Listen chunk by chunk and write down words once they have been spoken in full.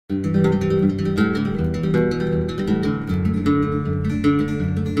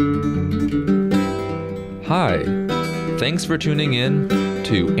Hi, thanks for tuning in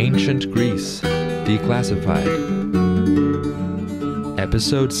to Ancient Greece Declassified.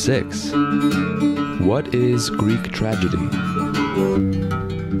 Episode 6. What is Greek tragedy?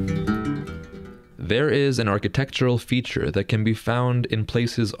 There is an architectural feature that can be found in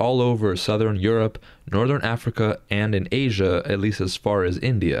places all over southern Europe, northern Africa, and in Asia, at least as far as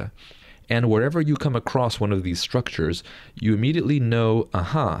India. And wherever you come across one of these structures, you immediately know,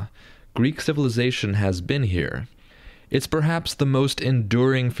 aha, Greek civilization has been here. It's perhaps the most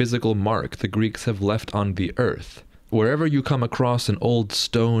enduring physical mark the Greeks have left on the earth. Wherever you come across an old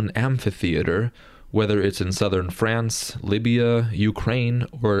stone amphitheater, whether it's in southern France, Libya, Ukraine,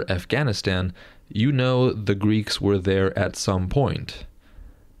 or Afghanistan, you know the Greeks were there at some point.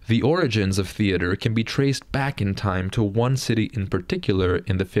 The origins of theater can be traced back in time to one city in particular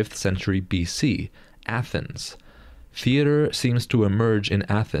in the 5th century BC, Athens. Theater seems to emerge in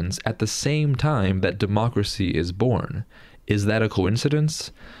Athens at the same time that democracy is born. Is that a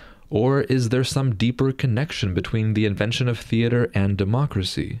coincidence? Or is there some deeper connection between the invention of theater and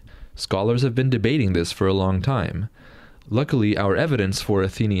democracy? Scholars have been debating this for a long time. Luckily, our evidence for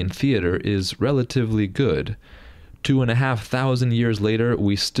Athenian theater is relatively good. 2,500 years later,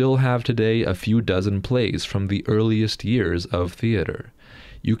 we still have today a few dozen plays from the earliest years of theater.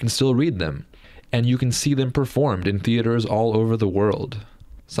 You can still read them, and you can see them performed in theaters all over the world.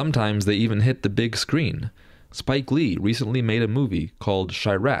 Sometimes they even hit the big screen. Spike Lee recently made a movie called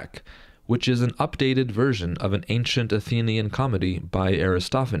Chirac, which is an updated version of an ancient Athenian comedy by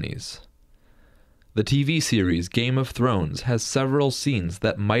Aristophanes. The TV series Game of Thrones has several scenes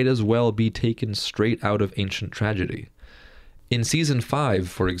that might as well be taken straight out of ancient tragedy. In Season 5,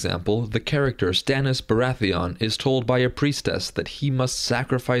 for example, the character Stannis Baratheon is told by a priestess that he must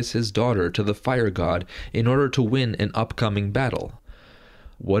sacrifice his daughter to the fire god in order to win an upcoming battle.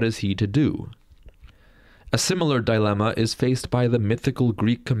 What is he to do? A similar dilemma is faced by the mythical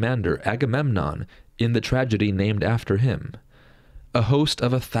Greek commander Agamemnon in the tragedy named after him. A host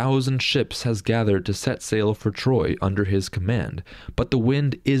of 1,000 ships has gathered to set sail for Troy under his command, but the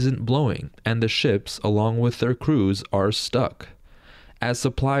wind isn't blowing, and the ships, along with their crews, are stuck. As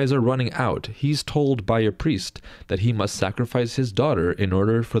supplies are running out, he's told by a priest that he must sacrifice his daughter in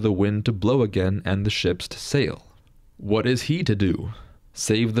order for the wind to blow again and the ships to sail. What is he to do?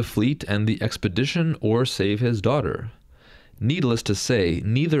 Save the fleet and the expedition, or save his daughter? Needless to say,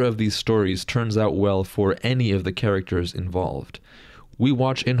 neither of these stories turns out well for any of the characters involved. We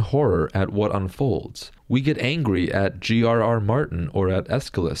watch in horror at what unfolds. We get angry at G.R.R. Martin or at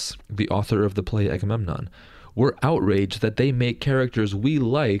Aeschylus, the author of the play Agamemnon. We're outraged that they make characters we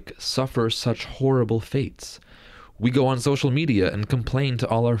like suffer such horrible fates. We go on social media and complain to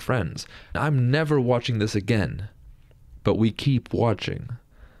all our friends. I'm never watching this again. But we keep watching.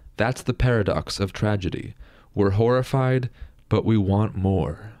 That's the paradox of tragedy. We're horrified, but we want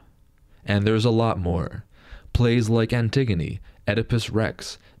more. And there's a lot more. Plays like Antigone, Oedipus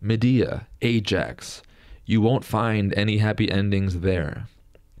Rex, Medea, Ajax. You won't find any happy endings there.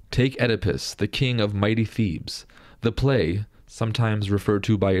 Take Oedipus, the king of mighty Thebes. The play, sometimes referred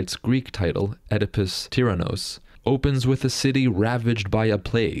to by its Greek title, Oedipus Tyrannos, opens with a city ravaged by a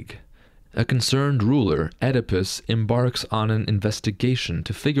plague. A concerned ruler, Oedipus, embarks on an investigation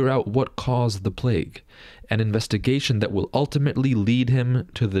to figure out what caused the plague, an investigation that will ultimately lead him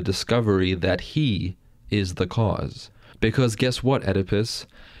to the discovery that he is the cause. Because guess what, Oedipus?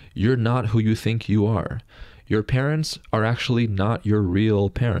 You're not who you think you are. Your parents are actually not your real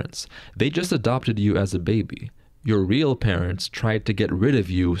parents. They just adopted you as a baby. Your real parents tried to get rid of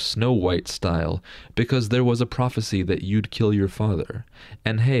you Snow White style because there was a prophecy that you'd kill your father.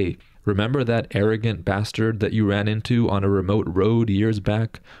 And hey, remember that arrogant bastard that you ran into on a remote road years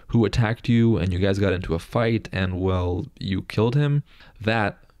back who attacked you and you guys got into a fight and, well, you killed him?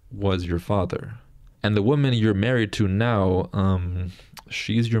 That was your father. And the woman you're married to now,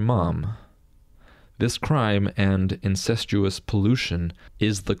 she's your mom. This crime and incestuous pollution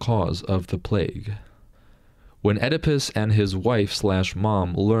is the cause of the plague. When Oedipus and his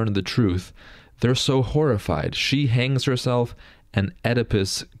wife/mom learn the truth, they're so horrified. She hangs herself and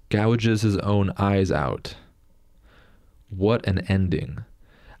Oedipus gouges his own eyes out. What an ending.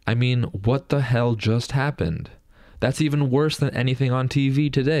 I mean, what the hell just happened? That's even worse than anything on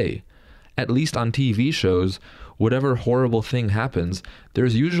TV today. At least on TV shows, whatever horrible thing happens,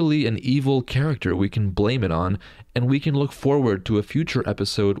 there's usually an evil character we can blame it on, and we can look forward to a future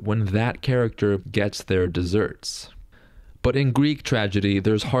episode when that character gets their desserts. But in Greek tragedy,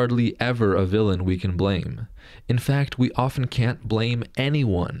 there's hardly ever a villain we can blame. In fact, we often can't blame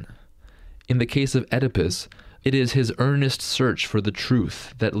anyone. In the case of Oedipus, it is his earnest search for the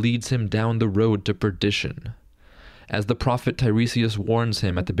truth that leads him down the road to perdition. As the prophet Tiresias warns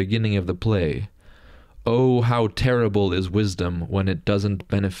him at the beginning of the play, "Oh, how terrible is wisdom when it doesn't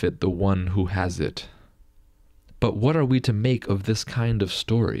benefit the one who has it." But what are we to make of this kind of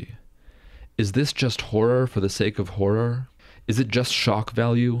story? Is this just horror for the sake of horror? Is it just shock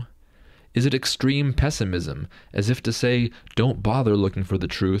value? Is it extreme pessimism, as if to say, don't bother looking for the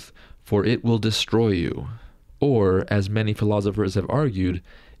truth, for it will destroy you? Or, as many philosophers have argued,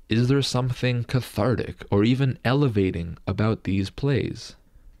 is there something cathartic or even elevating about these plays?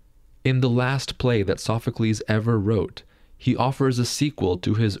 In the last play that Sophocles ever wrote, he offers a sequel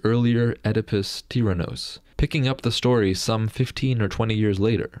to his earlier Oedipus Tyrannos, picking up the story some 15 or 20 years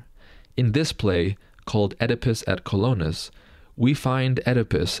later. In this play, called Oedipus at Colonus, we find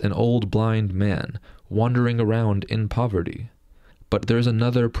Oedipus, an old blind man, wandering around in poverty. But there's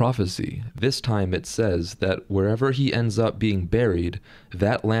another prophecy. This time it says that wherever he ends up being buried,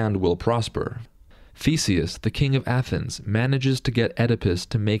 that land will prosper. Theseus, the king of Athens, manages to get Oedipus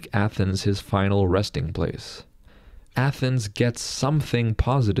to make Athens his final resting place. Athens gets something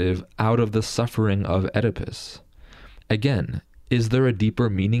positive out of the suffering of Oedipus. Again, is there a deeper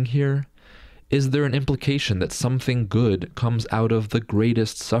meaning here? Is there an implication that something good comes out of the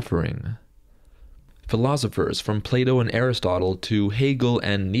greatest suffering? Philosophers from Plato and Aristotle to Hegel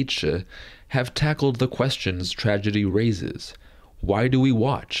and Nietzsche have tackled the questions tragedy raises. Why do we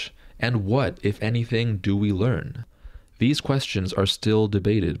watch? And what, if anything, do we learn? These questions are still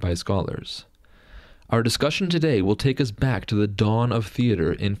debated by scholars. Our discussion today will take us back to the dawn of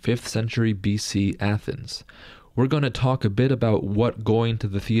theater in 5th century BC Athens. We're going to talk a bit about what going to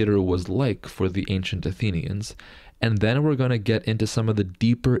the theater was like for the ancient Athenians, and then we're going to get into some of the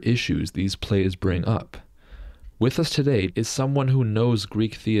deeper issues these plays bring up. With us today is someone who knows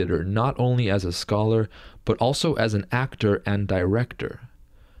Greek theater not only as a scholar, but also as an actor and director.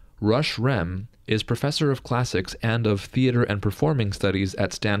 Rush Rehm is professor of classics and of theater and performing studies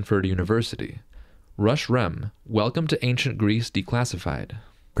at Stanford University. Rush Rehm, welcome to Ancient Greece Declassified.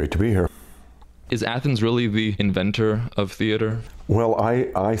 Great to be here. Is Athens really the inventor of theater? Well,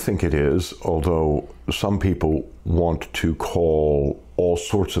 I think it is, although some people want to call all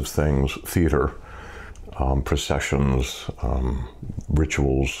sorts of things theater, processions,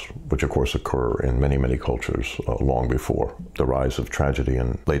 rituals, which of course occur in many, many cultures long before the rise of tragedy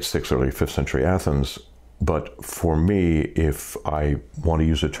in late 6th, early 5th century Athens. But for me, if I want to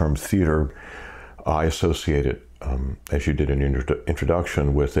use the term theater, I associate it, as you did in your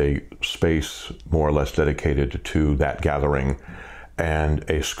introduction, with a space more or less dedicated to that gathering and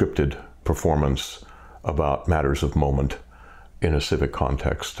a scripted performance about matters of moment in a civic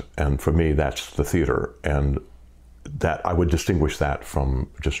context. And for me, that's the theater. And that I would distinguish that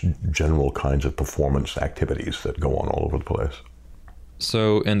from just general kinds of performance activities that go on all over the place.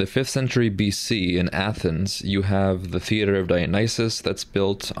 So in the 5th century BC in Athens, you have the Theater of Dionysus that's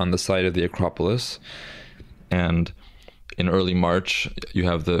built on the site of the Acropolis. And in early March, you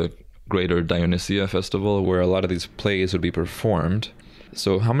have the Greater Dionysia Festival, where a lot of these plays would be performed.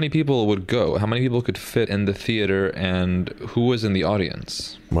 So how many people would go? How many people could fit in the theater, and who was in the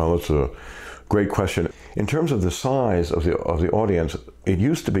audience? Well, that's a great question. In terms of the size of the audience, it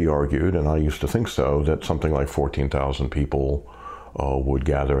used to be argued, and I used to think so, that something like 14,000 people would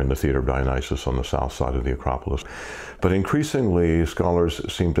gather in the Theater of Dionysus on the south side of the Acropolis. But increasingly, scholars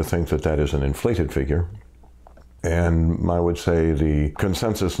seem to think that that is an inflated figure. And I would say the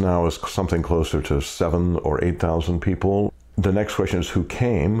consensus now is something closer to 7,000 or 8,000 people. The next question is who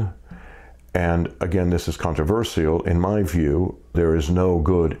came? And again, this is controversial. In my view, there is no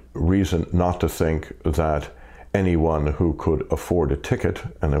good reason not to think that anyone who could afford a ticket,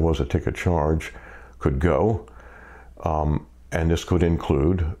 and there was a ticket charge, could go. And this could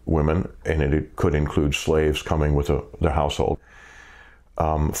include women, and it could include slaves coming with their household.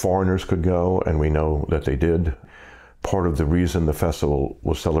 Foreigners could go, and we know that they did. Part of the reason the festival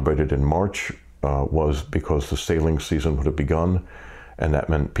was celebrated in March was because the sailing season would have begun, and that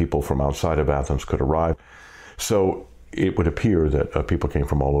meant people from outside of Athens could arrive. So it would appear that people came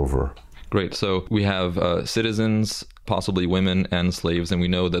from all over. Great. So we have citizens, possibly women and slaves, and we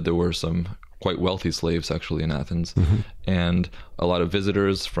know that there were some quite wealthy slaves actually in Athens, and a lot of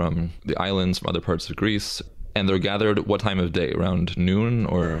visitors from the islands, from other parts of Greece. And they're gathered what time of day? Around noon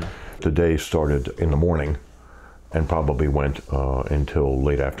or? The day started in the morning and probably went until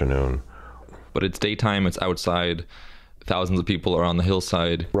late afternoon. But it's daytime, it's outside. thousands of people are on the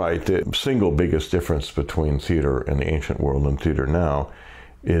hillside. Right. The single biggest difference between theater in the ancient world and theater now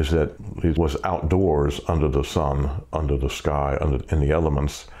is that it was outdoors, under the sun, under the sky, in the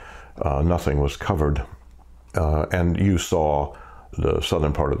elements. Nothing was covered. And you saw the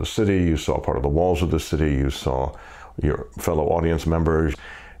southern part of the city, you saw part of the walls of the city, you saw your fellow audience members.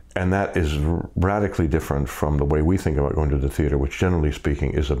 And that is radically different from the way we think about going to the theater, which generally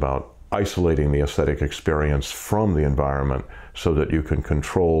speaking is about isolating the aesthetic experience from the environment so that you can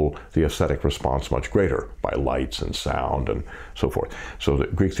control the aesthetic response much greater by lights and sound and so forth. So the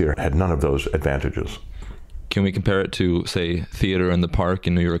Greek theater had none of those advantages. Can we compare it to, say, theater in the park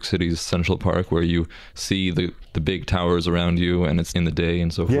in New York City's Central Park, where you see the big towers around you and it's in the day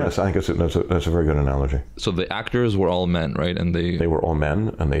and so forth? Yes, I think that's a very good analogy. So the actors were all men, right? And they were all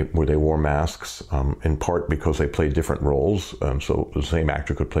men, and they wore masks, in part because they played different roles, so the same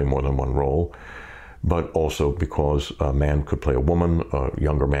actor could play more than one role, but also because a man could play a woman, a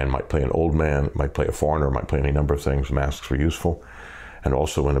younger man might play an old man, might play a foreigner, might play any number of things. Masks were useful. And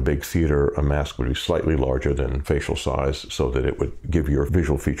also in a big theater, a mask would be slightly larger than facial size so that it would give your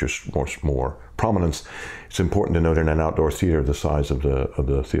visual features more prominence. It's important to note in an outdoor theater the size of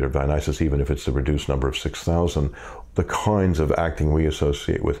the Theater of Dionysus, even if it's the reduced number of 6,000, the kinds of acting we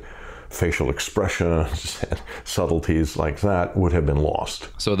associate with facial expressions and subtleties like that would have been lost.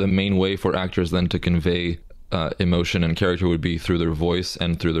 So the main way for actors then to convey emotion and character would be through their voice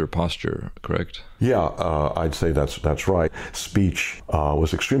and through their posture, correct? Yeah, I'd say that's right. Speech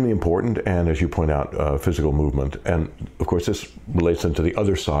was extremely important, and as you point out, physical movement. And of course, this relates into the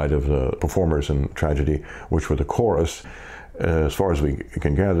other side of the performers in tragedy, which were the chorus. As far as we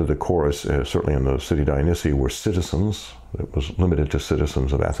can gather, the chorus, certainly in the city Dionysi, were citizens. It was limited to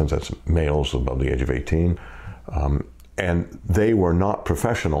citizens of Athens. That's males above the age of 18. And they were not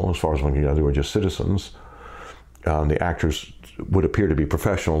professional, as far as we can gather. They were just citizens. The actors would appear to be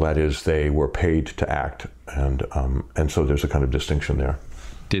professional, that is, they were paid to act, and so there's a kind of distinction there.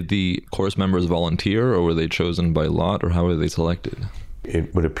 Did the chorus members volunteer, or were they chosen by lot, or how were they selected?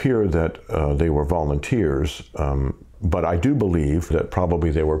 It would appear that they were volunteers, but I do believe that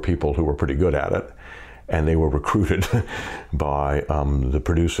probably they were people who were pretty good at it, and they were recruited by the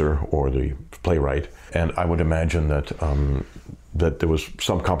producer or the playwright. And I would imagine that that there was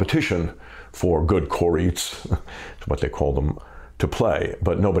some competition for good choretes, what they call them, to play,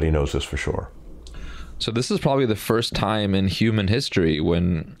 but nobody knows this for sure. So this is probably the first time in human history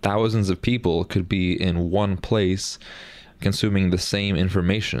when thousands of people could be in one place consuming the same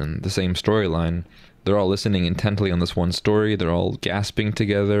information, the same storyline. They're all listening intently on this one story. They're all gasping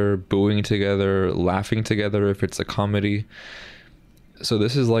together, booing together, laughing together if it's a comedy. So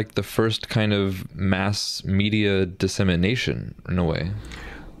this is like the first kind of mass media dissemination in a way.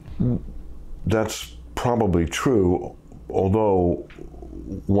 That's probably true, although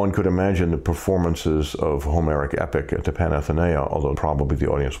one could imagine the performances of Homeric epic at the Panathenaea, although probably the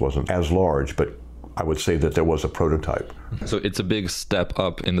audience wasn't as large, but I would say that there was a prototype. So it's a big step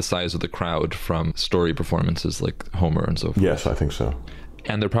up in the size of the crowd from story performances like Homer and so forth. Yes, I think so.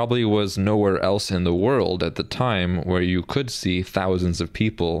 And there probably was nowhere else in the world at the time where you could see thousands of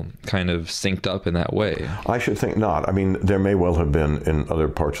people kind of synced up in that way. I should think not. I mean, there may well have been in other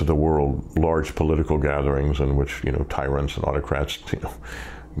parts of the world large political gatherings in which, tyrants and autocrats,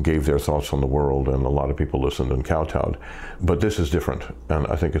 gave their thoughts on the world, and a lot of people listened and kowtowed. But this is different, and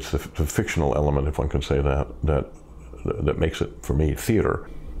I think it's the fictional element, if one can say that makes it, for me, theater.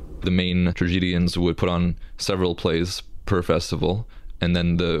 The main tragedians would put on several plays per festival, and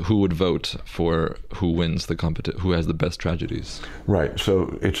then who would vote for who wins the competition, who has the best tragedies. Right.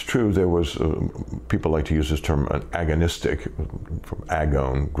 So it's true there was, people like to use this term, an agonistic, from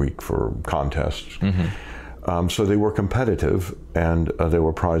agon, Greek for contest. Mm-hmm. So they were competitive, and there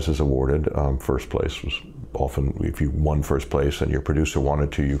were prizes awarded. First place was often, if you won first place and your producer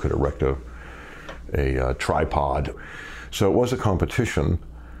wanted to, you could erect a tripod. So it was a competition,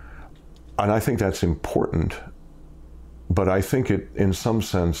 and I think that's important. But I think in some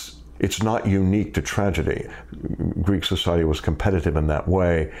sense, it's not unique to tragedy. Greek society was competitive in that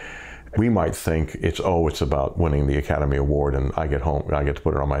way. We might think it's about winning the Academy Award and I get to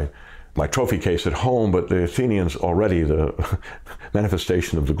put it on my trophy case at home, but the Athenians already, the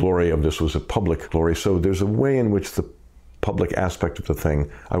manifestation of the glory of this was a public glory. So there's a way in which the public aspect of the thing,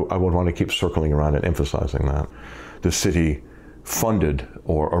 I would want to keep circling around and emphasizing that. The city funded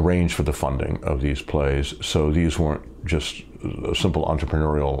or arranged for the funding of these plays, so these weren't just a simple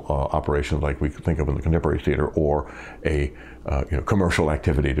entrepreneurial operation like we think of in the contemporary theater, or a commercial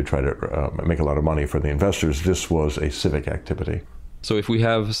activity to try to make a lot of money for the investors. This was a civic activity. So if we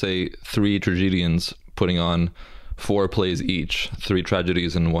have, say, 3 tragedians putting on 4 plays each, 3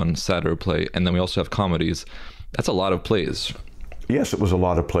 tragedies and 1 satyr play, and then we also have comedies. That's a lot of plays. Yes, it was a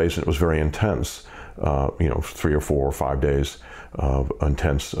lot of plays, and it was very intense. 3 or 4 or 5 days of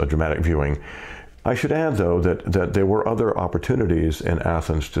intense dramatic viewing. I should add, though, that there were other opportunities in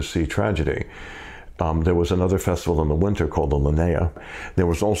Athens to see tragedy. There was another festival in the winter called the Linnaea. There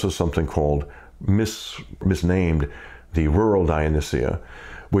was also something called, misnamed, the Rural Dionysia,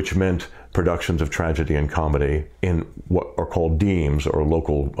 which meant productions of tragedy and comedy in what are called demes, or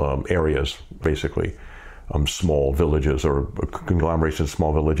local areas, basically. Small villages or conglomerations of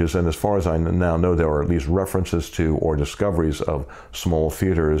small villages. And as far as I now know, there are at least references to or discoveries of small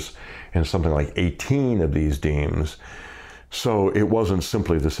theaters in something like 18 of these demes. So it wasn't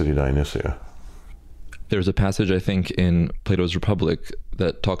simply the city Dionysia. There's a passage, I think, in Plato's Republic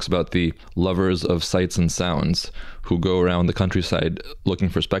that talks about the lovers of sights and sounds who go around the countryside looking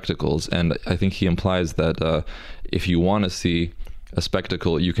for spectacles. And I think he implies that if you want to see a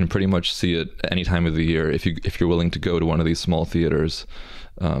spectacle, you can pretty much see it any time of the year if you're willing to go to one of these small theaters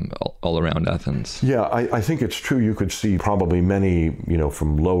all around Athens. Yeah, I think it's true. You could see probably many,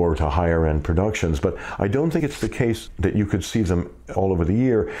 from lower to higher end productions, but I don't think it's the case that you could see them all over the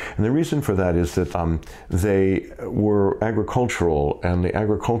year. And the reason for that is that they were agricultural, and the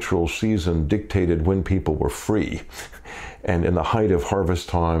agricultural season dictated when people were free. And in the height of harvest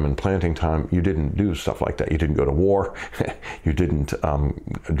time and planting time, you didn't do stuff like that. You didn't go to war. You didn't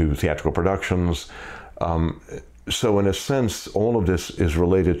do theatrical productions. So in a sense, all of this is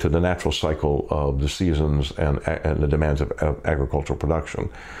related to the natural cycle of the seasons and the demands of agricultural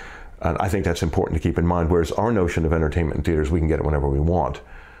production. And I think that's important to keep in mind, whereas our notion of entertainment in theaters, we can get it whenever we want.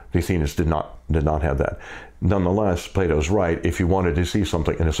 The Athenians did not have that. Nonetheless, Plato's right. If you wanted to see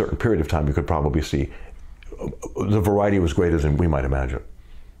something in a certain period of time, you could probably see the variety was greater than we might imagine.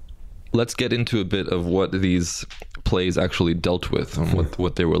 Let's get into a bit of what these plays actually dealt with and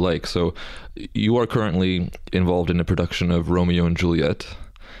what they were like. So you are currently involved in a production of Romeo and Juliet,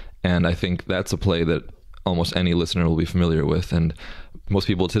 and I think that's a play that almost any listener will be familiar with. And most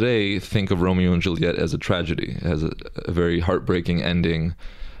people today think of Romeo and Juliet as a tragedy, as a very heartbreaking ending.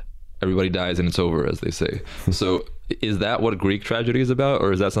 Everybody dies and it's over, as they say. So is that what Greek tragedy is about,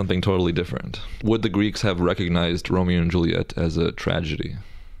 or is that something totally different? Would the Greeks have recognized Romeo and Juliet as a tragedy?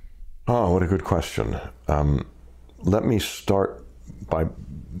 Oh, what a good question. Let me start by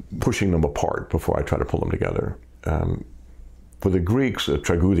pushing them apart before I try to pull them together. For the Greeks, a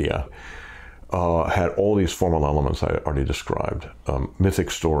tragedia had all these formal elements I already described.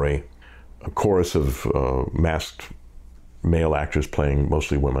 Mythic story, a chorus of masked male actors playing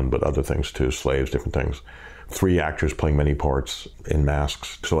mostly women, but other things too, slaves, different things. 3 actors playing many parts in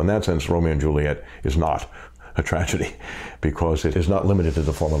masks. So in that sense, Romeo and Juliet is not a tragedy because it is not limited to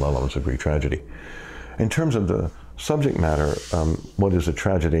the formal elements of Greek tragedy. In terms of the subject matter, what is a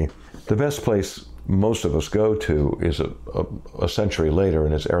tragedy? The best place most of us go to is a century later,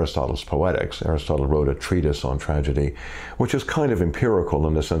 and it's Aristotle's Poetics. Aristotle wrote a treatise on tragedy, which is kind of empirical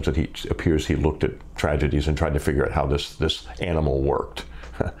in the sense that he looked at tragedies and tried to figure out how this animal worked,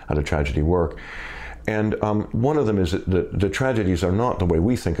 how did tragedy work. And one of them is that the tragedies are not the way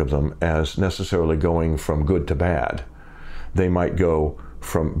we think of them as necessarily going from good to bad. They might go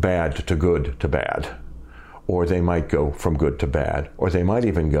from bad to good to bad, or they might go from good to bad, or they might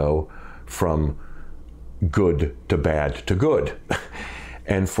even go from good to bad to good.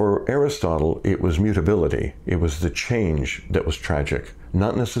 And for Aristotle, it was mutability. It was the change that was tragic,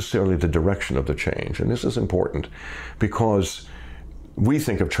 not necessarily the direction of the change. And this is important because we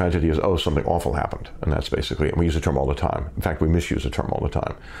think of tragedy as, oh, something awful happened. And that's basically it. We use the term all the time. In fact, we misuse the term all the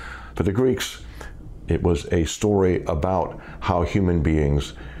time. For the Greeks, it was a story about how human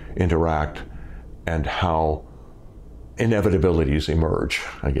beings interact and how inevitabilities emerge,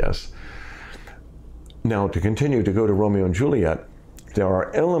 I guess. Now, to continue to go to Romeo and Juliet, there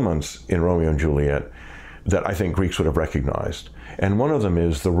are elements in Romeo and Juliet that I think Greeks would have recognized. And one of them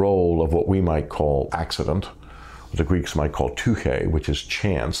is the role of what we might call accident, what the Greeks might call touche, which is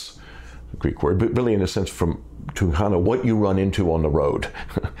chance, the Greek word, but really in a sense from to kind of what you run into on the road,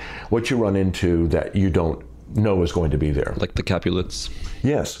 what you run into that you don't know is going to be there. Like the Capulets?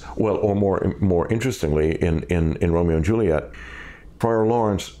 Yes. Well, or more interestingly, in Romeo and Juliet, Friar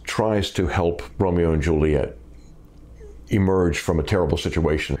Lawrence tries to help Romeo and Juliet emerge from a terrible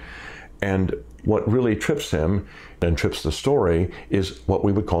situation. And what really trips him and trips the story is what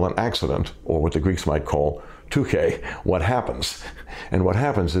we would call an accident, or what the Greeks might call touche, what happens. And what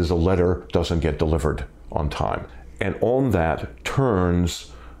happens is a letter doesn't get delivered on time. And on that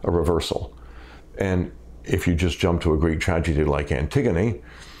turns a reversal. And if you just jump to a Greek tragedy like Antigone,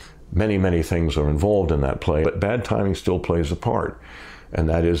 Many, many things are involved in that play, but bad timing still plays a part. And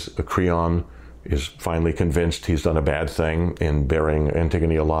that is, Creon is finally convinced he's done a bad thing in burying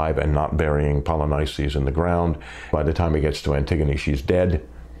Antigone alive and not burying Polynices in the ground. By the time he gets to Antigone, she's dead,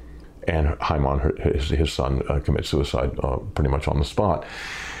 and Haemon, his son, commits suicide pretty much on the spot.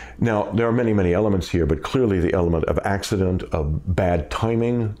 Now, there are many, many elements here, but clearly the element of accident, of bad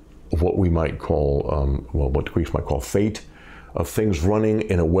timing, of what we might call, what the Greeks might call fate, of things running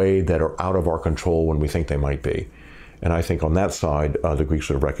in a way that are out of our control when we think they might be. And I think on that side, the Greeks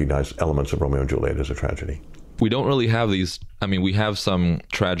sort of recognize elements of Romeo and Juliet as a tragedy. We don't really have these, I mean, we have some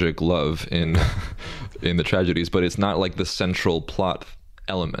tragic love in in the tragedies, but it's not like the central plot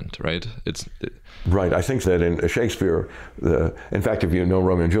element, right? Right. I think that in Shakespeare, in fact, if you know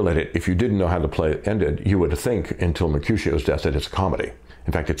Romeo and Juliet, if you didn't know how the play ended, you would think until Mercutio's death that it's a comedy.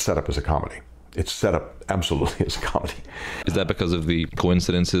 In fact, it's set up as a comedy. It's set up absolutely as a comedy. Is that because of the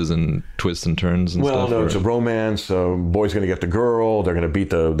coincidences and twists and turns and stuff? Well, no, it's a romance. Boy's going to get the girl. They're going to beat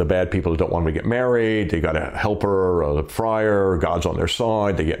the bad people who don't want them to get married. They got a helper, the friar. God's on their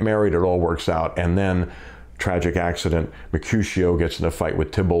side. They get married. It all works out. And then, tragic accident, Mercutio gets in a fight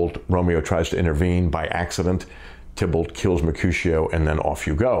with Tybalt. Romeo tries to intervene by accident. Tybalt kills Mercutio, and then off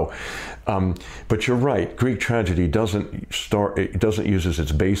you go. But you're right, Greek tragedy doesn't use as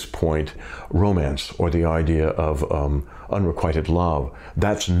its base point romance or the idea of unrequited love.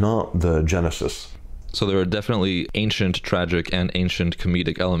 That's not the genesis. So there are definitely ancient tragic and ancient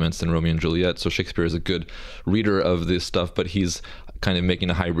comedic elements in Romeo and Juliet. So Shakespeare is a good reader of this stuff, but he's kind of making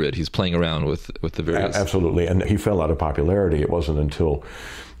a hybrid. He's playing around with the various... Absolutely, and he fell out of popularity. It wasn't until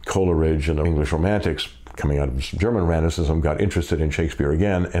Coleridge and the English Romantics, coming out of German Romanticism, got interested in Shakespeare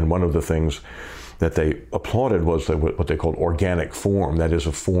again, and one of the things that they applauded was what they called organic form. That is,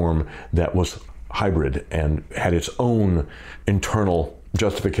 a form that was hybrid and had its own internal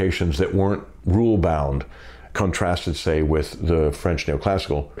justifications that weren't rule-bound, contrasted, say, with the French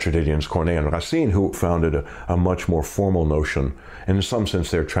neoclassical tragedians Corneille and Racine, who founded a much more formal notion. And in some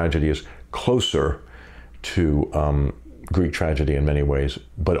sense, their tragedy is closer to Greek tragedy in many ways,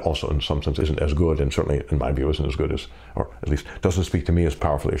 but also in some sense isn't as good, and certainly in my view isn't as good as, or at least doesn't speak to me as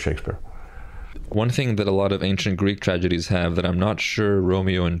powerfully as Shakespeare. One thing that a lot of ancient Greek tragedies have that I'm not sure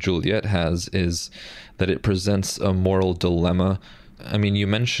Romeo and Juliet has is that it presents a moral dilemma. I mean, you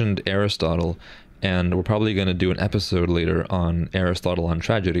mentioned Aristotle, and we're probably going to do an episode later on Aristotle on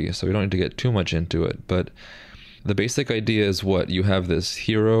tragedy, so we don't need to get too much into it, but the basic idea is what? You have this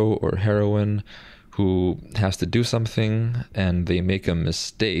hero or heroine who has to do something, and they make a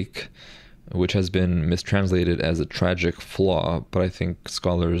mistake, which has been mistranslated as a tragic flaw, but I think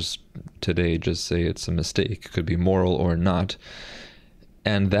scholars today just say it's a mistake. It could be moral or not.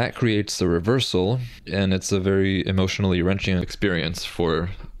 And that creates a reversal, and it's a very emotionally wrenching experience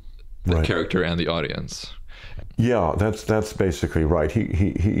for the character and the audience. Yeah, that's basically right.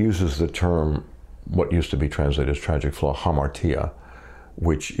 He uses the term, what used to be translated as tragic flaw, hamartia,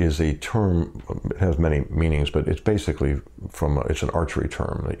 which is a term, it has many meanings, but it's basically it's an archery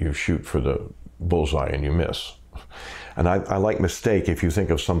term that you shoot for the bullseye and you miss. And I like mistake if you think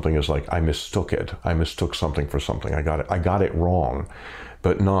of something as like, I mistook it. I mistook something for something. I got it wrong,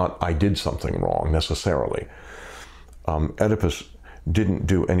 but not I did something wrong necessarily. Oedipus didn't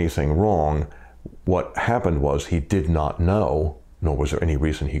do anything wrong. What happened was he did not know, nor was there any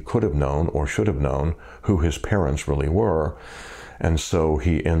reason he could have known or should have known, who his parents really were. And so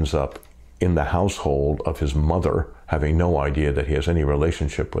he ends up in the household of his mother, having no idea that he has any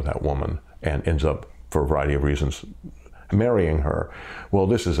relationship with that woman, and ends up, for a variety of reasons, marrying her. Well,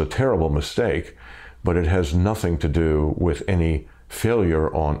 this is a terrible mistake, but it has nothing to do with any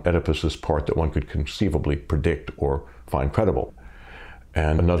failure on Oedipus's part that one could conceivably predict or find credible.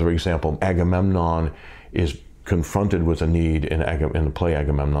 And another example, Agamemnon is confronted with a need in the play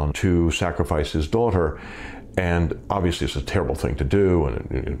Agamemnon to sacrifice his daughter. And obviously it's a terrible thing to do,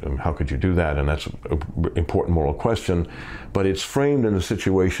 and how could you do that? And that's an important moral question. But it's framed in a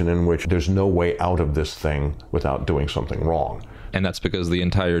situation in which there's no way out of this thing without doing something wrong. And that's because the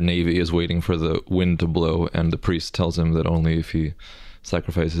entire navy is waiting for the wind to blow, and the priest tells him that only if he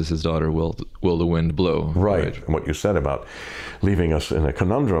sacrifices his daughter will the wind blow. Right. And what you said about leaving us in a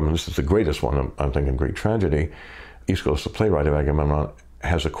conundrum, and this is the greatest one, I'm thinking, Greek tragedy. Aeschylus, the playwright of Agamemnon,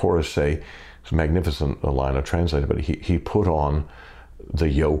 has a chorus say, it's a magnificent line I've translated, but he put on the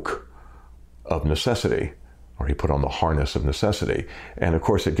yoke of necessity, or he put on the harness of necessity. And of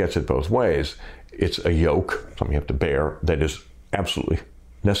course it gets it both ways. It's a yoke, something you have to bear, that is absolutely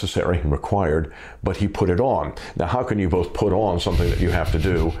necessary and required, but he put it on. Now, how can you both put on something that you have to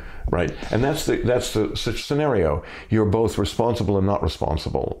do, right? And that's the such scenario. You're both responsible and not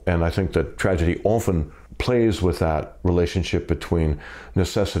responsible. And I think that tragedy often plays with that relationship between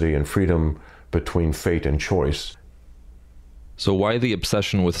necessity and freedom, between fate and choice. So why the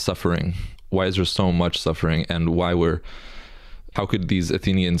obsession with suffering? Why is there so much suffering? And how could these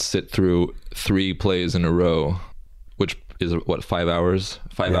Athenians sit through 3 plays in a row, which is what, 5 hours?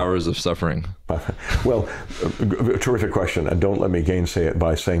 5 hours of suffering. Well, a terrific question. And don't let me gainsay it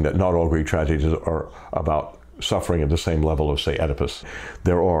by saying that not all Greek tragedies are about suffering at the same level of, say, Oedipus.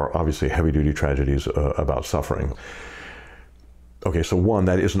 There are obviously heavy-duty tragedies about suffering. Okay, so one,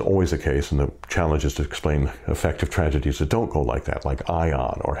 that isn't always the case, and the challenge is to explain effective tragedies that don't go like that, like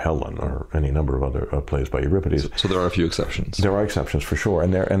Ion or Helen or any number of other plays by Euripides. So there are a few exceptions. There are exceptions for sure,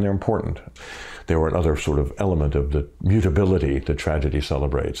 and they're important. They were another sort of element of the mutability that tragedy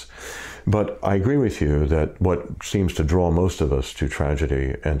celebrates. But I agree with you that what seems to draw most of us to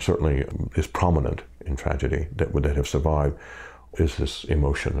tragedy, and certainly is prominent in tragedy that have survived, is this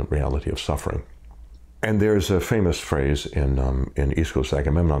emotion and reality of suffering. And there's a famous phrase in Aeschylus'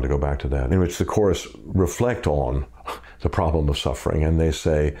 Agamemnon, to go back to that, in which the chorus reflect on the problem of suffering, and they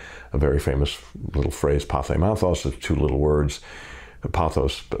say a very famous little phrase, pathemathos, it's 2 little words,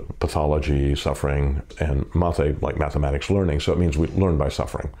 pathos, pathology, suffering, and mathe, like mathematics, learning, so it means we learn by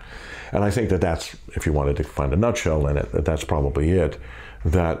suffering. And I think that that's, if you wanted to find a nutshell in it, that's probably it,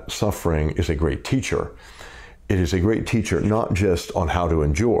 that suffering is a great teacher. It is a great teacher, not just on how to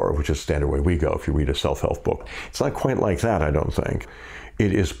endure, which is the standard way we go if you read a self-help book. It's not quite like that, I don't think.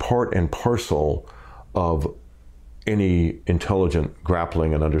 It is part and parcel of any intelligent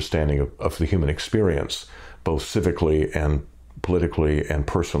grappling and understanding of the human experience, both civically and politically and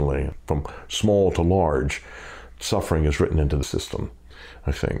personally, from small to large. Suffering is written into the system,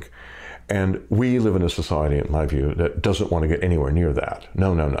 I think. And we live in a society, in my view, that doesn't want to get anywhere near that.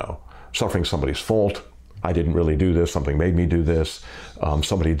 No. Suffering's somebody's fault. I didn't really do this, something made me do this,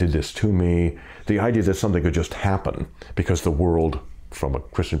 somebody did this to me. The idea that something could just happen because the world, from a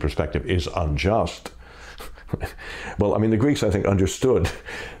Christian perspective, is unjust. Well, I mean, the Greeks, I think, understood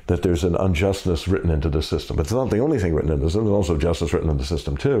that there's an unjustness written into the system. But it's not the only thing written into the system. There's also justice written in the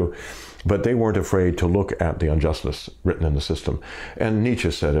system, too. But they weren't afraid to look at the unjustness written in the system. And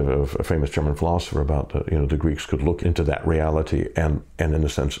Nietzsche said, a famous German philosopher, about the Greeks could look into that reality and in a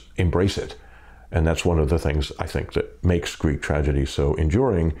sense, embrace it. And that's one of the things, I think, that makes Greek tragedy so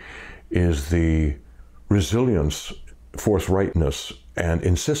enduring, is the resilience, forthrightness, and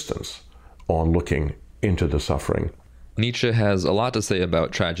insistence on looking into the suffering. Nietzsche has a lot to say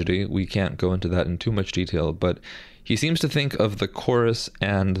about tragedy. We can't go into that in too much detail, but he seems to think of the chorus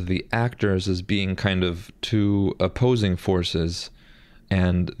and the actors as being kind of 2 opposing forces,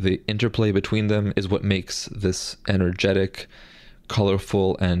 and the interplay between them is what makes this energetic,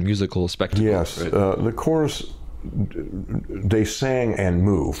 colorful, and musical spectacle. Yes, right? The chorus, they sang and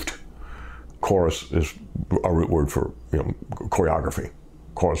moved. Chorus is a root word for choreography.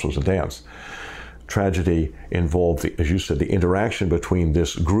 Chorus was a dance. Tragedy involved, as you said, the interaction between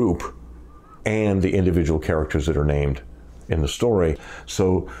this group and the individual characters that are named in the story.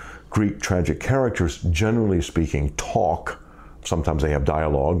 So Greek tragic characters, generally speaking, talk. Sometimes they have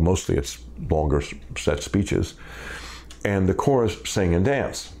dialogue. Mostly it's longer set speeches. And the chorus sing and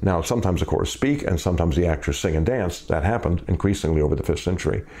dance. Now, sometimes the chorus speak, and sometimes the actors sing and dance. That happened increasingly over the 5th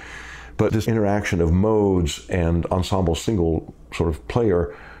century. But this interaction of modes and ensemble single sort of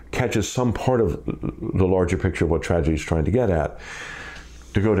player catches some part of the larger picture of what tragedy is trying to get at.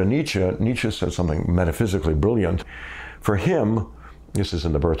 To go to Nietzsche said something metaphysically brilliant. For him, this is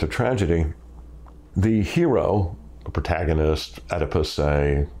in The Birth of Tragedy, the hero, the protagonist, Oedipus,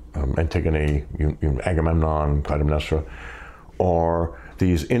 say, Antigone, Agamemnon, Clytemnestra, are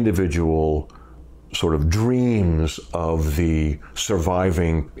these individual sort of dreams of the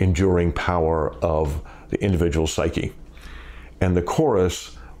surviving, enduring power of the individual psyche. And the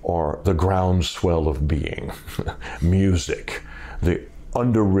chorus are the groundswell of being, music, the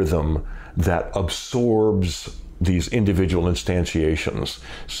under rhythm that absorbs these individual instantiations.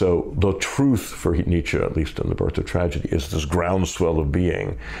 So the truth for Nietzsche, at least in The Birth of Tragedy, is this groundswell of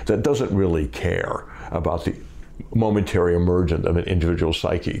being that doesn't really care about the momentary emergence of an individual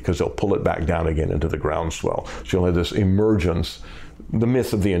psyche, because they'll pull it back down again into the groundswell. So you'll have this emergence, the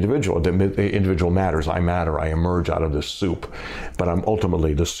myth of the individual. The individual matters. I matter. I emerge out of this soup. But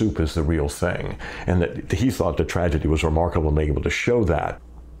ultimately, the soup is the real thing. And that he thought the tragedy was remarkable in being able to show that.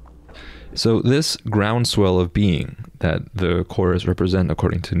 So this groundswell of being that the chorus represent,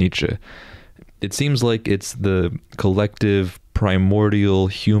 according to Nietzsche, It seems like it's the collective, primordial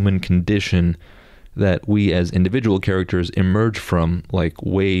human condition that we as individual characters emerge from, like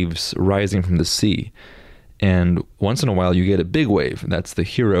waves rising from the sea. And once in a while you get a big wave. That's the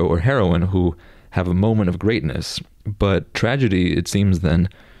hero or heroine who have a moment of greatness. But tragedy, it seems then,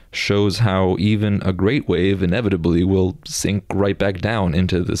 shows how even a great wave inevitably will sink right back down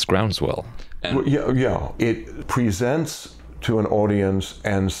into this groundswell. Well, yeah. It presents to an audience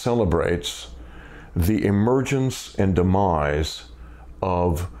and celebrates the emergence and demise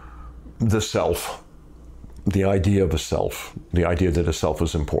of the self, the idea of a self, the idea that a self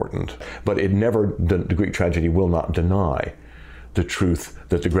is important. But it never, the Greek tragedy will not deny the truth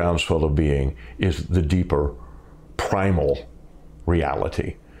that the groundswell of being is the deeper, primal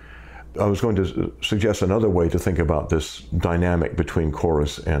reality. I was going to suggest another way to think about this dynamic between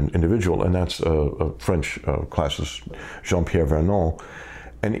chorus and individual, and that's a French classicist, Jean-Pierre Vernon.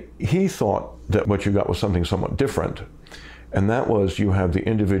 And he thought that what you got was something somewhat different, and that was you have the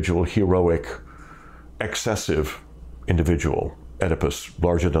individual, heroic, excessive individual, Oedipus,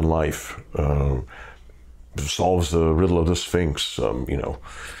 larger than life, solves the riddle of the Sphinx,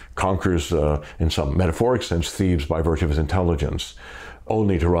 conquers, in some metaphoric sense, Thebes by virtue of his intelligence,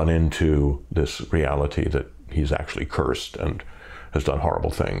 only to run into this reality that he's actually cursed and has done horrible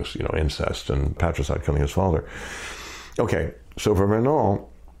things, incest and patricide, killing his father. Okay, so for Vernon,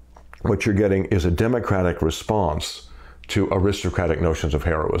 what you're getting is a democratic response to aristocratic notions of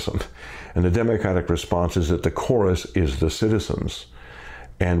heroism. And the democratic response is that the chorus is the citizens.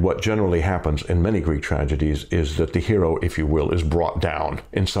 And what generally happens in many Greek tragedies is that the hero, if you will, is brought down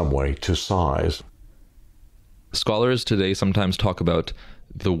in some way to size. Scholars today sometimes talk about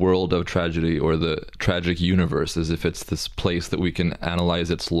the world of tragedy or the tragic universe as if it's this place that we can analyze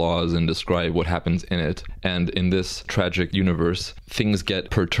its laws and describe what happens in it. And in this tragic universe, things get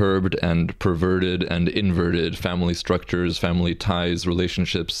perturbed and perverted and inverted, family structures, family ties,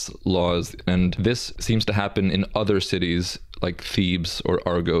 relationships, laws. And this seems to happen in other cities like Thebes or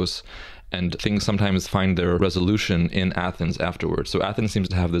Argos. And things sometimes find their resolution in Athens afterwards. So Athens seems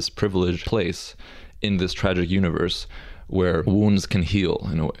to have this privileged place in this tragic universe where wounds can heal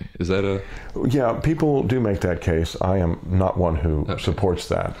in a way. Is that a... Yeah, people do make that case. I am not one who supports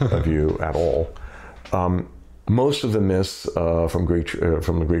that view at all. Most of the myths from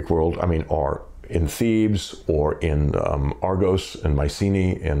the Greek world, are in Thebes or in Argos and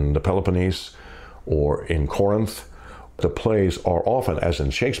Mycenae in the Peloponnese or in Corinth. The plays are often, as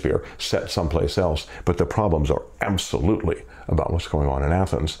in Shakespeare, set someplace else, but the problems are absolutely about what's going on in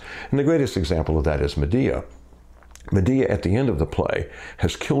Athens. And the greatest example of that is Medea. Medea, at the end of the play,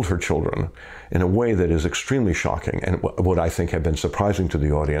 has killed her children in a way that is extremely shocking, and what I think have been surprising to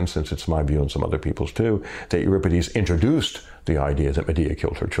the audience, since it's my view and some other people's too, that Euripides introduced the idea that Medea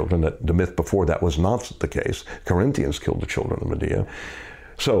killed her children, that the myth before that was not the case. Corinthians killed the children of Medea.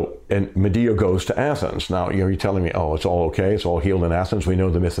 So, and Medea goes to Athens. Now, you're telling me, oh, it's all okay, it's all healed in Athens. We know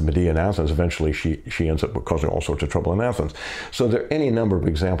the myth of Medea in Athens. Eventually, she ends up causing all sorts of trouble in Athens. So there are any number of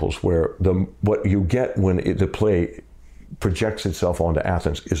examples where what you get when the play projects itself onto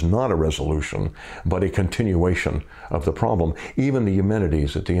Athens is not a resolution, but a continuation of the problem. Even the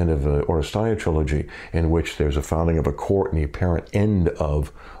Eumenides at the end of the Oresteia trilogy, in which there's a founding of a court and the apparent end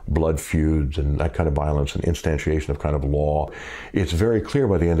of blood feuds and that kind of violence and instantiation of kind of law, it's very clear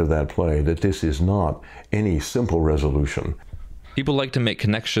by the end of that play that this is not any simple resolution. People like to make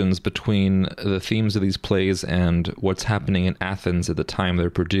connections between the themes of these plays and what's happening in Athens at the time they're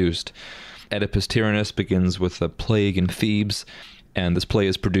produced. Oedipus Tyrannus begins with a plague in Thebes, and this play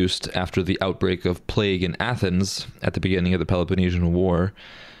is produced after the outbreak of plague in Athens at the beginning of the Peloponnesian War.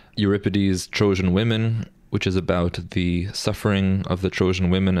 Euripides' Trojan Women, which is about the suffering of the Trojan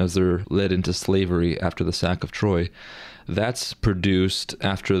women as they're led into slavery after the sack of Troy. That's produced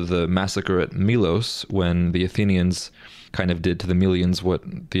after the massacre at Milos, when the Athenians kind of did to the Melians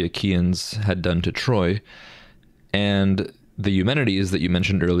what the Achaeans had done to Troy. And the Eumenides that you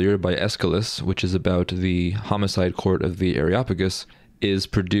mentioned earlier by Aeschylus, which is about the homicide court of the Areopagus, is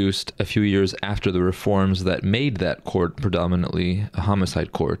produced a few years after the reforms that made that court predominantly a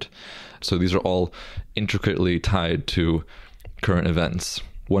homicide court. So these are all intricately tied to current events.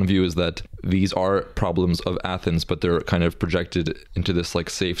 One view is that these are problems of Athens, but they're kind of projected into this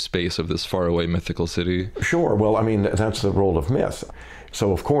safe space of this faraway mythical city. Sure. Well, that's the role of myth.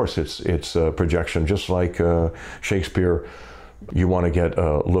 So of course it's a projection, just like Shakespeare. You want to get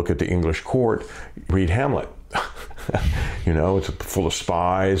a look at the English court, read Hamlet. It's full of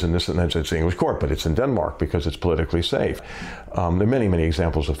spies and this and that. It's the English court, but it's in Denmark because it's politically safe. There are many, many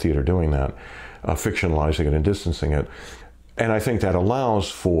examples of theater doing that, fictionalizing it and distancing it. And I think that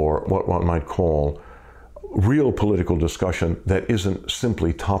allows for what one might call real political discussion that isn't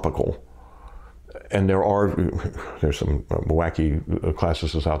simply topical. And there's some wacky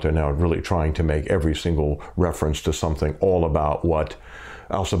classicists out there now really trying to make every single reference to something all about what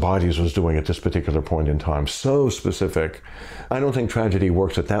Alcibiades was doing at this particular point in time, so specific. I don't think tragedy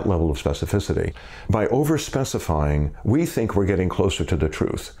works at that level of specificity. By over-specifying, we think we're getting closer to the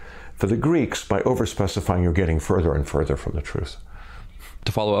truth. For the Greeks, by over-specifying, you're getting further and further from the truth.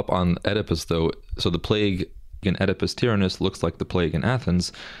 To follow up on Oedipus, though, so the plague in Oedipus Tyrannus looks like the plague in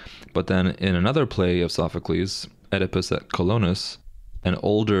Athens, but then in another play of Sophocles, Oedipus at Colonus, an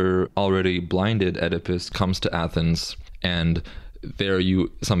older, already blinded Oedipus comes to Athens, and there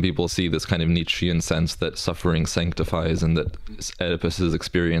some people see this kind of Nietzschean sense that suffering sanctifies, and that Oedipus's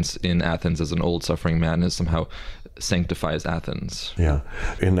experience in Athens as an old suffering man is somehow sanctifies Athens. Yeah.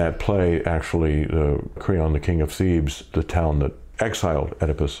 In that play, actually, Creon, the king of Thebes, the town that exiled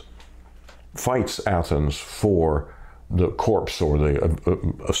Oedipus, fights Athens for the corpse, or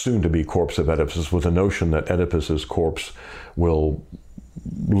the soon-to-be corpse of Oedipus, with the notion that Oedipus's corpse will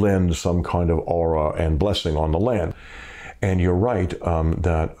lend some kind of aura and blessing on the land. And you're right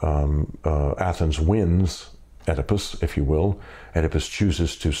that Athens wins Oedipus, if you will. Oedipus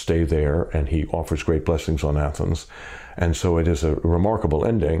chooses to stay there, and he offers great blessings on Athens. And so it is a remarkable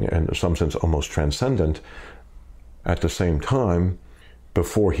ending, and in some sense almost transcendent. At the same time,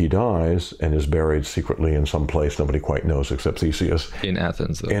 before he dies and is buried secretly in some place nobody quite knows except Theseus. In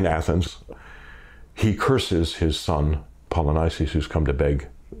Athens, though. In Athens. He curses his son, Polynices, who's come to beg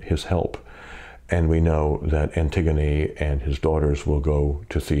his help. And we know that Antigone and his daughters will go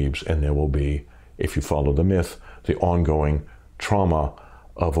to Thebes, and there will be, if you follow the myth, the ongoing trauma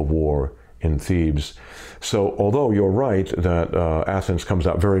of a war in Thebes. So although you're right that Athens comes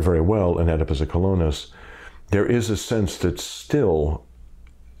out very, very well in Oedipus at Colonus, there is a sense that still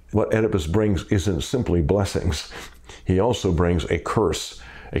what Oedipus brings isn't simply blessings. He also brings a curse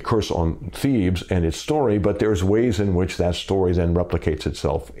on Thebes and its story, but there's ways in which that story then replicates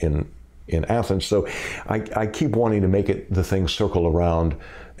itself in Athens. So I keep wanting to make it the thing circle around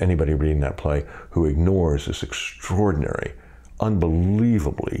anybody reading that play who ignores this extraordinary,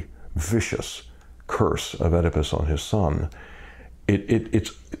 unbelievably vicious curse of Oedipus on his son.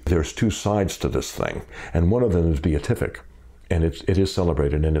 There's two sides to this thing, and one of them is beatific, and it is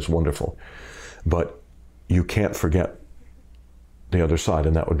celebrated and it's wonderful. But you can't forget the other side,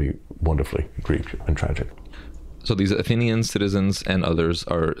 and that would be wonderfully Greek and tragic. So these Athenian citizens and others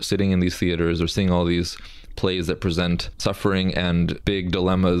are sitting in these theaters or seeing all these plays that present suffering and big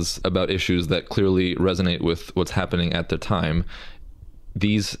dilemmas about issues that clearly resonate with what's happening at the time.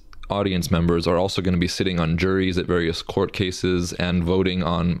 These audience members are also going to be sitting on juries at various court cases and voting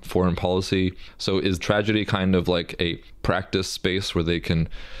on foreign policy. So is tragedy kind of like a practice space where they can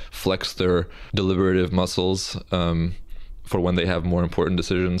flex their deliberative muscles for when they have more important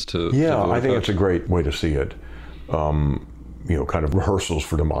decisions to I think it's a great way to see it. Kind of rehearsals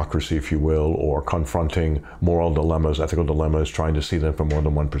for democracy, if you will, or confronting moral dilemmas, ethical dilemmas, trying to see them from more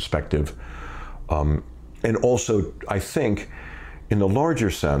than one perspective. And also, I think, in the larger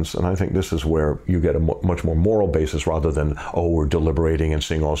sense, and I think this is where you get a much more moral basis rather than, we're deliberating and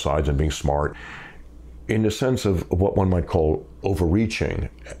seeing all sides and being smart. In the sense of what one might call overreaching,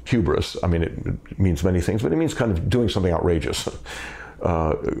 hubris, I mean, it means many things, but it means kind of doing something outrageous.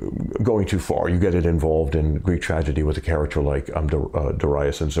 Going too far. You get it involved in Greek tragedy with a character like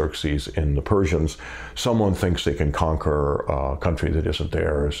Darius and Xerxes in the Persians. Someone thinks they can conquer a country that isn't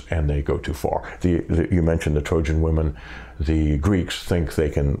theirs, and they go too far. You mentioned the Trojan women. The Greeks think they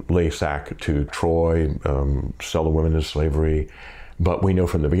can lay sack to Troy, sell the women into slavery. But we know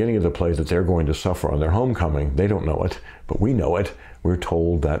from the beginning of the play that they're going to suffer on their homecoming. They don't know it, but we know it. We're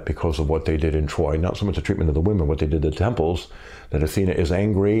told that because of what they did in Troy, not so much the treatment of the women, what they did to the temples, that Athena is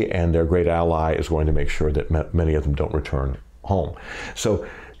angry and their great ally is going to make sure that many of them don't return home. So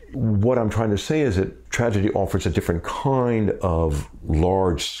what I'm trying to say is that tragedy offers a different kind of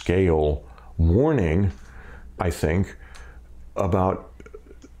large-scale warning, I think, about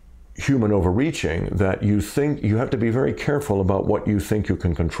human overreaching, that you think you have to be very careful about what you think you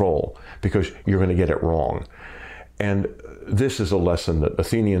can control because you're going to get it wrong. And this is a lesson that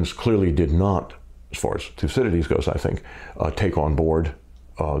Athenians clearly did not, as far as Thucydides goes, I think, take on board.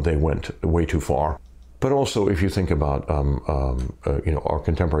 They went way too far. But also, if you think about our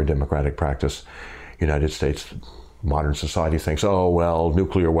contemporary democratic practice, United States, modern society thinks,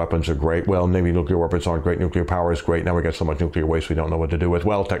 nuclear weapons are great. Well, maybe nuclear weapons aren't great. Nuclear power is great. Now we got so much nuclear waste we don't know what to do with.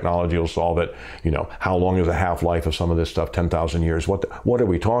 Well, technology will solve it. How long is the half-life of some of this stuff? 10,000 years. What are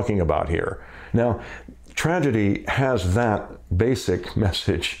we talking about here? Now, tragedy has that basic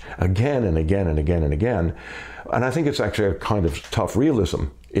message again and again and again and again. And I think it's actually a kind of tough realism.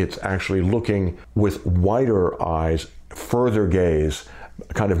 It's actually looking with wider eyes, further gaze,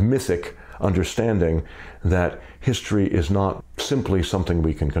 kind of mythic understanding that history is not simply something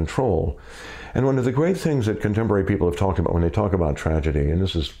we can control. And one of the great things that contemporary people have talked about when they talk about tragedy, and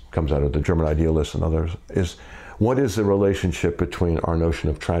this comes out of the German idealists and others, is what is the relationship between our notion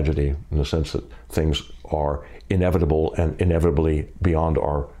of tragedy, in the sense that things are inevitable and inevitably beyond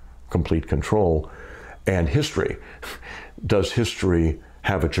our complete control, and history? Does history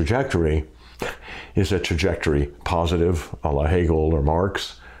have a trajectory? Is that trajectory positive, a la Hegel or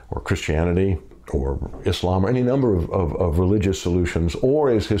Marx, or Christianity, or Islam, or any number of religious solutions? Or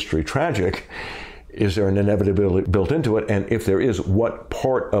is history tragic? Is there an inevitability built into it? And if there is, what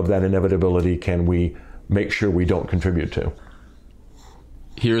part of that inevitability can we make sure we don't contribute to?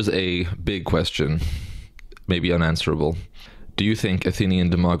 Here's a big question, maybe unanswerable. Do you think Athenian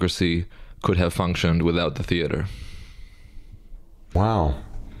democracy could have functioned without the theater? Wow.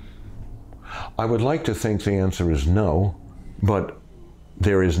 I would like to think the answer is no, but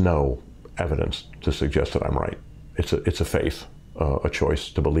there is no evidence to suggest that I'm right. It's a faith, a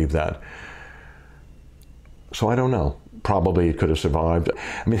choice to believe that. So I don't know. Probably it could have survived.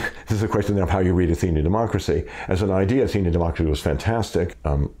 I mean, this is a question of how you read Athenian democracy. As an idea, Athenian democracy was fantastic.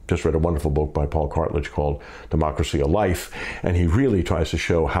 Just read a wonderful book by Paul Cartledge called Democracy, a Life, and he really tries to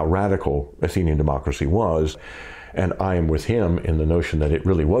show how radical Athenian democracy was. And I am with him in the notion that it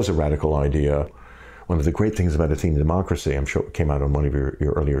really was a radical idea. One of the great things about Athenian democracy, I'm sure it came out on one of your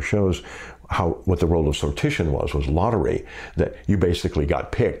earlier shows, what the role of sortition was lottery, that you basically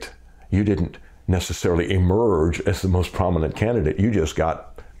got picked. You didn't necessarily emerge as the most prominent candidate. You just got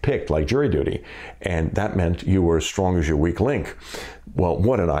picked, like jury duty. And that meant you were as strong as your weak link. Well,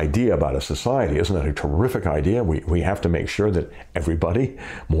 what an idea about a society. Isn't that a terrific idea? We have to make sure that everybody,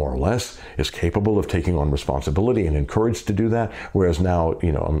 more or less, is capable of taking on responsibility and encouraged to do that. Whereas now,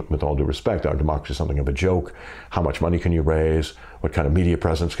 with all due respect, our democracy is something of a joke. How much money can you raise? What kind of media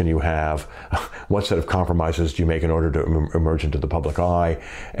presence can you have? What set of compromises do you make in order to emerge into the public eye?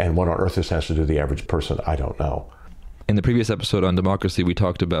 And what on earth this has to do with the average person, I don't know. In the previous episode on democracy, we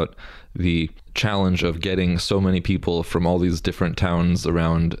talked about the challenge of getting so many people from all these different towns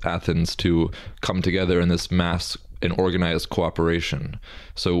around Athens to come together in this mass and organized cooperation.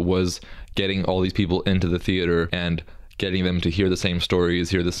 So was getting all these people into the theater and getting them to hear the same stories,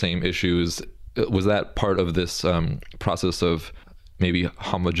 hear the same issues, was that part of this process of maybe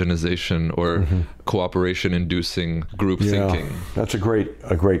homogenization or cooperation-inducing group thinking? That's a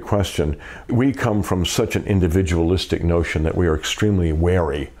great question. We come from such an individualistic notion that we are extremely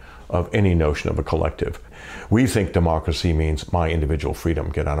wary of any notion of a collective. We think democracy means my individual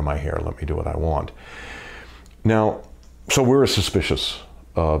freedom. Get out of my hair, let me do what I want. Now, so we're suspicious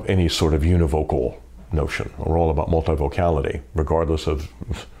of any sort of univocal notion. We're all about multivocality, regardless of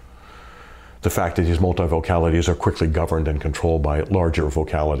the fact that these multivocalities are quickly governed and controlled by larger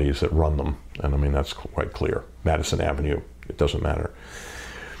vocalities that run them. And I mean, that's quite clear. Madison Avenue, it doesn't matter.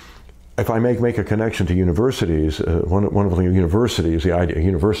 If I make a connection to universities, one of the universities, the idea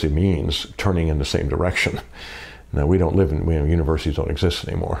university means turning in the same direction. Now, we don't live in, universities don't exist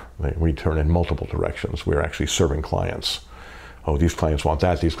anymore. We turn in multiple directions. We're actually serving clients. Oh, these clients want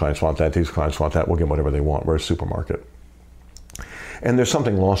that, these clients want that, these clients want that. We'll get whatever they want. We're a supermarket. And there's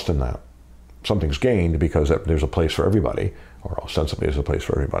something lost in that. Something's gained because there's a place for everybody, or ostensibly there's a place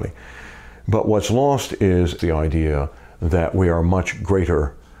for everybody. But what's lost is the idea that we are much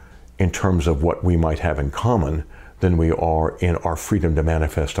greater in terms of what we might have in common than we are in our freedom to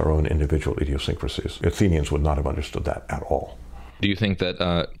manifest our own individual idiosyncrasies. Athenians would not have understood that at all. Do you think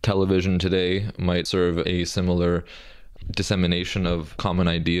that television today might serve a similar dissemination of common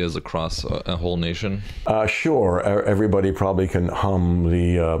ideas across a whole nation? Sure. Everybody probably can hum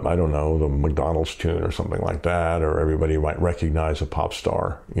the, the McDonald's tune or something like that, or everybody might recognize a pop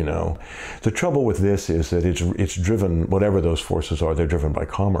star, The trouble with this is that it's driven, whatever those forces are, they're driven by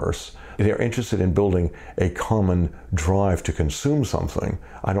commerce. They're interested in building a common drive to consume something.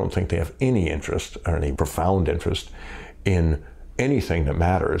 I don't think they have any interest, or any profound interest, in anything that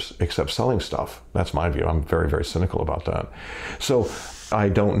matters except selling stuff. That's my view. I'm very, very cynical about that. So I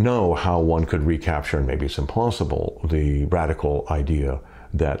don't know how one could recapture, and maybe it's impossible, the radical idea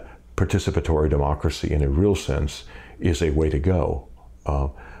that participatory democracy in a real sense is a way to go.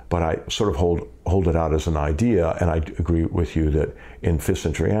 But I sort of hold it out as an idea, and I agree with you that in 5th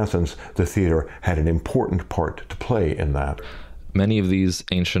century Athens, the theater had an important part to play in that. Many of these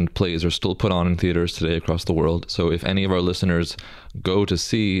ancient plays are still put on in theaters today across the world. So if any of our listeners go to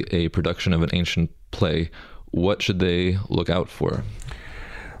see a production of an ancient play, what should they look out for?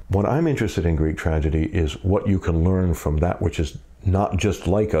 What I'm interested in Greek tragedy is what you can learn from that which is not just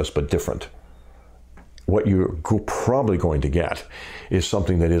like us, but different. What you're probably going to get is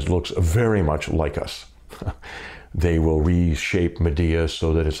something that looks very much like us. They will reshape Medea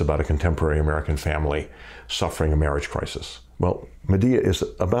so that it's about a contemporary American family suffering a marriage crisis. Well, Medea is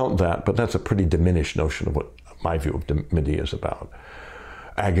about that, but that's a pretty diminished notion of what my view of Medea is about.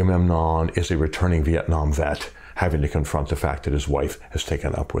 Agamemnon is a returning Vietnam vet having to confront the fact that his wife has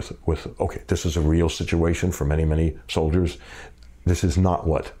taken up with okay, this is a real situation for many, many soldiers. This is not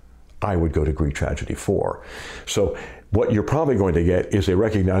what I would go to Greek tragedy for. So what you're probably going to get is a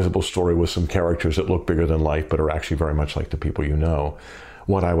recognizable story with some characters that look bigger than life, but are actually very much like the people you know.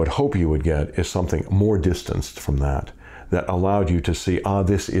 What I would hope you would get is something more distanced from that allowed you to see,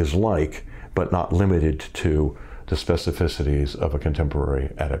 this is like, but not limited to the specificities of a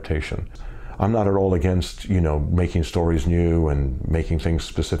contemporary adaptation. I'm not at all against, making stories new and making things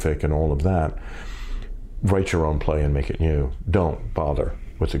specific and all of that. Write your own play and make it new. Don't bother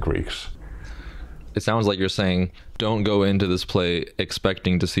with the Greeks. It sounds like you're saying, don't go into this play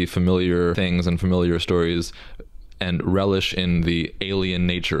expecting to see familiar things and familiar stories and relish in the alien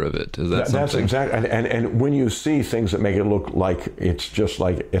nature of it. Is that something? That's exactly. And when you see things that make it look like it's just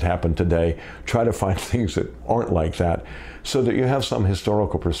like it happened today, try to find things that aren't like that so that you have some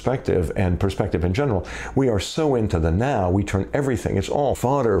historical perspective and perspective in general. We are so into the now, we turn everything, it's all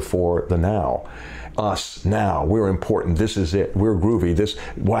fodder for the now. Us now, we're important, this is it, we're groovy, this,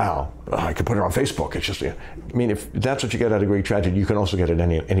 wow, I could put it on Facebook. It's just, if that's what you get out of Greek tragedy, you can also get it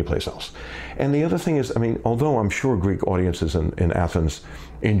any place else. And the other thing is, although I'm sure Greek audiences in Athens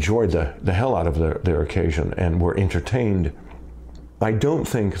enjoyed the hell out of their occasion and were entertained, I don't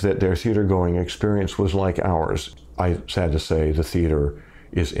think that their theater-going experience was like ours. I'm sad to say the theater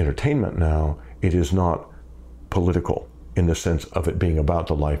is entertainment now. It is not political in the sense of it being about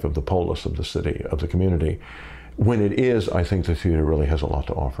the life of the polis, of the city, of the community. When it is, I think the theater really has a lot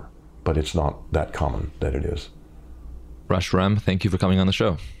to offer, but it's not that common that it is. Rush Rehm, thank you for coming on the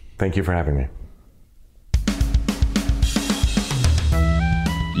show. Thank you for having me.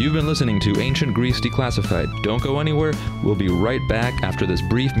 You've been listening to Ancient Greece Declassified. Don't go anywhere. We'll be right back after this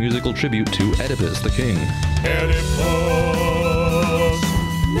brief musical tribute to Oedipus the King. Oedipus,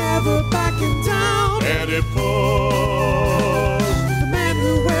 never backing down. Oedipus, the man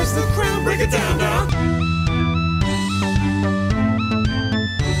who wears the crown. Break it down now.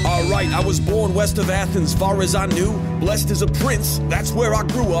 Alright, I was born west of Athens, far as I knew. Blessed as a prince, that's where I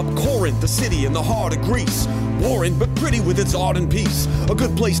grew up. Corinth, the city in the heart of Greece. Boring, but pretty with its art and peace. A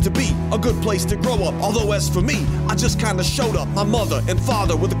good place to be, a good place to grow up. Although as for me, I just kinda showed up. My mother and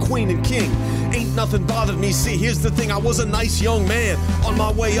father were the queen and king. Ain't nothing bothered me, see, here's the thing. I was a nice young man, on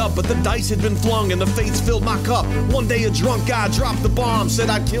my way up. But the dice had been flung and the fates filled my cup. One day a drunk guy dropped the bomb. Said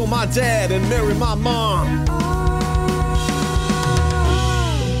I'd kill my dad and marry my mom.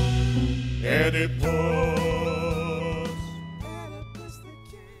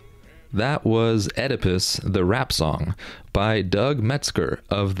 That was Oedipus, the rap song, by Doug Metzger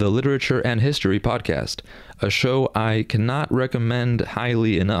of the Literature and History podcast, a show I cannot recommend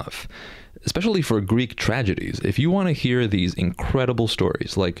highly enough, especially for Greek tragedies. If you want to hear these incredible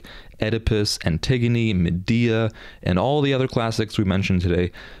stories like Oedipus, Antigone, Medea, and all the other classics we mentioned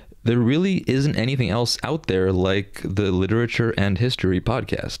today, there really isn't anything else out there like the Literature and History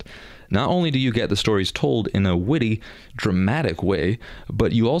podcast. Not only do you get the stories told in a witty, dramatic way,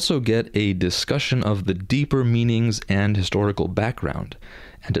 but you also get a discussion of the deeper meanings and historical background.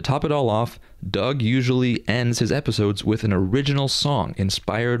 And to top it all off, Doug usually ends his episodes with an original song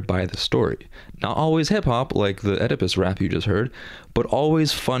inspired by the story. Not always hip-hop like the Oedipus rap you just heard, but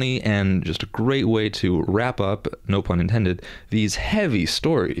always funny and just a great way to wrap up, no pun intended, these heavy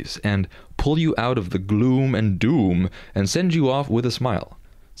stories and pull you out of the gloom and doom and send you off with a smile.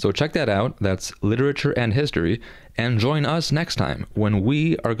 So check that out, that's Literature and History, and join us next time when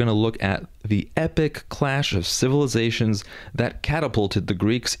we are going to look at the epic clash of civilizations that catapulted the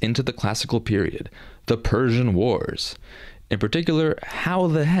Greeks into the classical period, the Persian Wars. In particular, how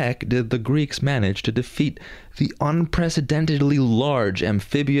the heck did the Greeks manage to defeat the unprecedentedly large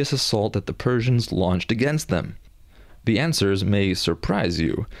amphibious assault that the Persians launched against them? The answers may surprise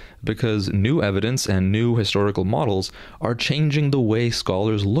you, because new evidence and new historical models are changing the way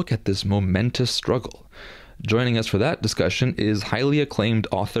scholars look at this momentous struggle. Joining us for that discussion is highly acclaimed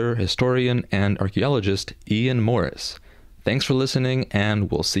author, historian, and archaeologist Ian Morris. Thanks for listening,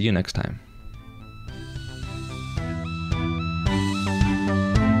 and we'll see you next time.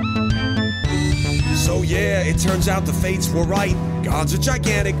 So yeah, it turns out the fates were right. Gods are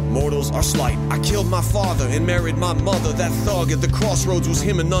gigantic, mortals are slight. I killed my father and married my mother. That thug at the crossroads was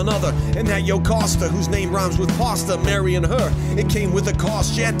him and none other. And that Yocasta, whose name rhymes with pasta, marrying her, it came with a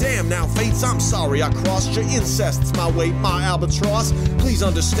cost. Yeah, damn, now fates, I'm sorry I crossed your incest's my weight, my albatross. Please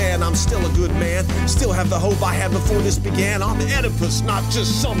understand, I'm still a good man. Still have the hope I had before this began. I'm Oedipus, not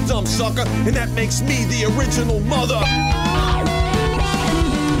just some dumb sucker. And that makes me the original mother.